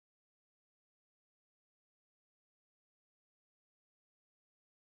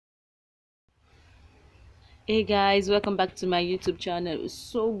Hey guys, welcome back to my YouTube channel. It's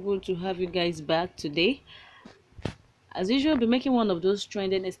so good to have you guys back today. As usual, I'll be making one of those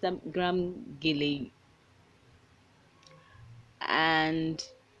trending Instagram gele, and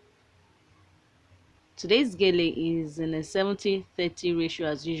today's gele is in a 70-30 ratio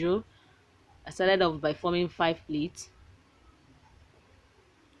as usual. I started off by forming 5 pleats.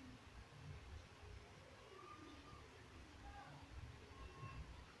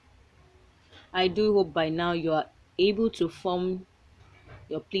 I do hope by now you are able to form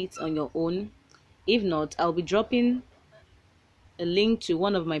your pleats on your own. If not, I'll be dropping a link to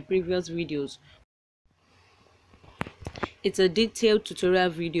one of my previous videos. It's a detailed tutorial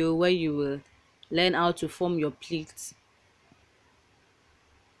video where you will learn how to form your pleats,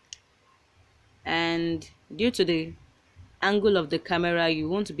 and due to the angle of the camera you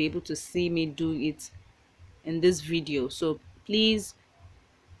won't be able to see me do it in this video, so please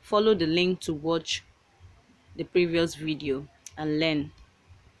follow the link to watch the previous video and learn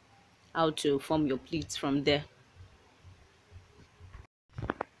how to form your pleats from there.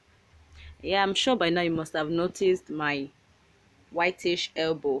 Yeah, I'm sure by now you must have noticed my whitish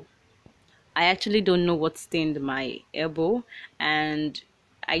elbow. I actually don't know what stained my elbow, and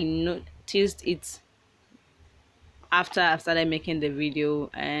I noticed it after I started making the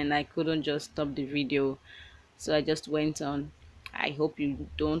video, and I couldn't just stop the video, so I just went on. I hope you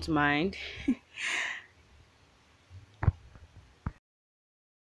don't mind.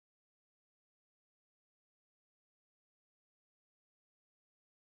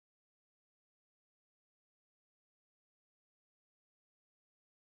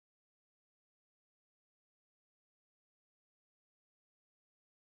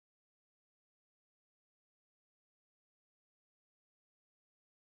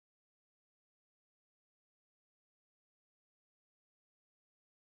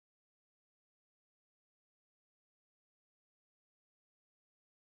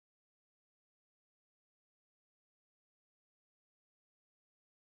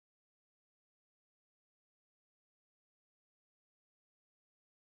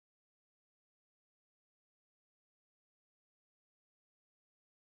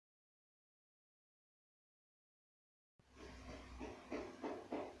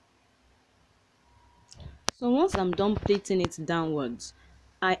 So once I'm done pleating it downwards,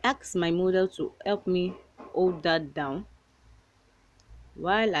 I ask my model to help me hold that down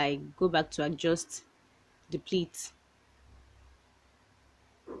while I go back to adjust the pleat.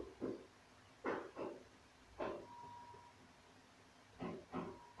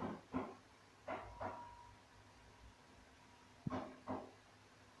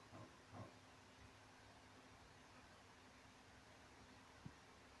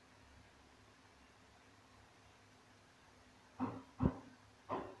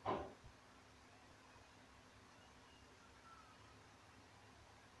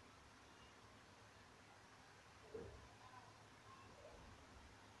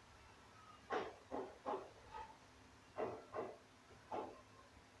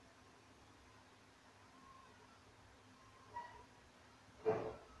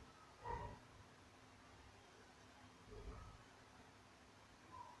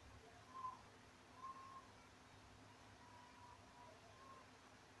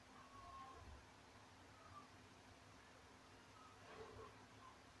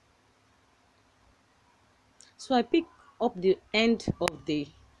 So I pick up the end of the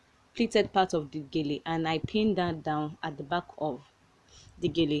pleated part of the gele and I pin that down at the back of the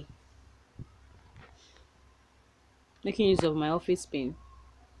gele, making use of my office pin.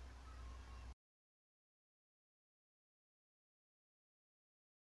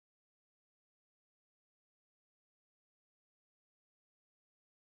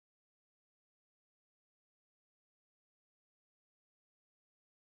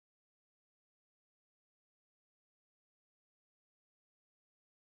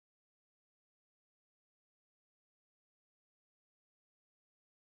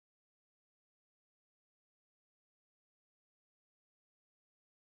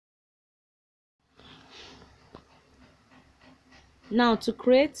 Now to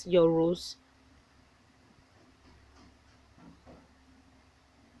create your rows,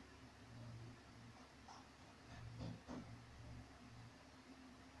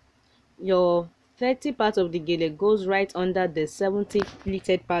 your 30 part of the gele goes right under the 70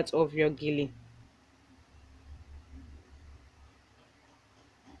 pleated part of your gele.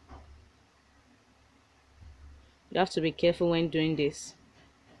 You have to be careful when doing this.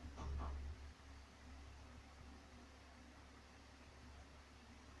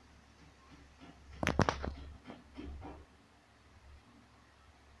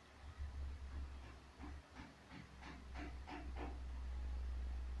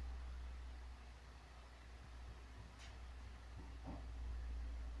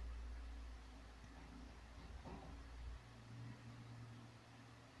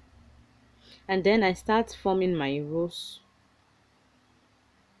 and then I start forming my rows.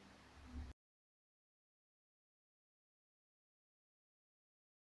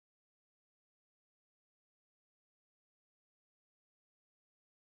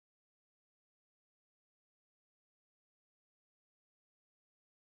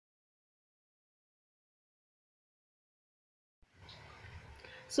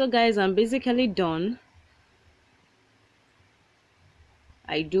 So guys, I'm basically done.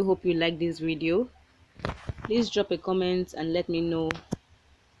 I do hope you like this video. Please drop a comment and let me know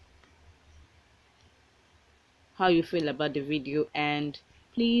how you feel about the video, and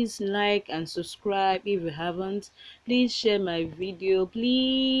please like and subscribe if you haven't. Please share my video,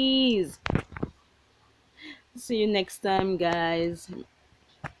 please. See you next time, guys.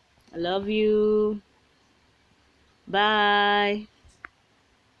 I love you. Bye.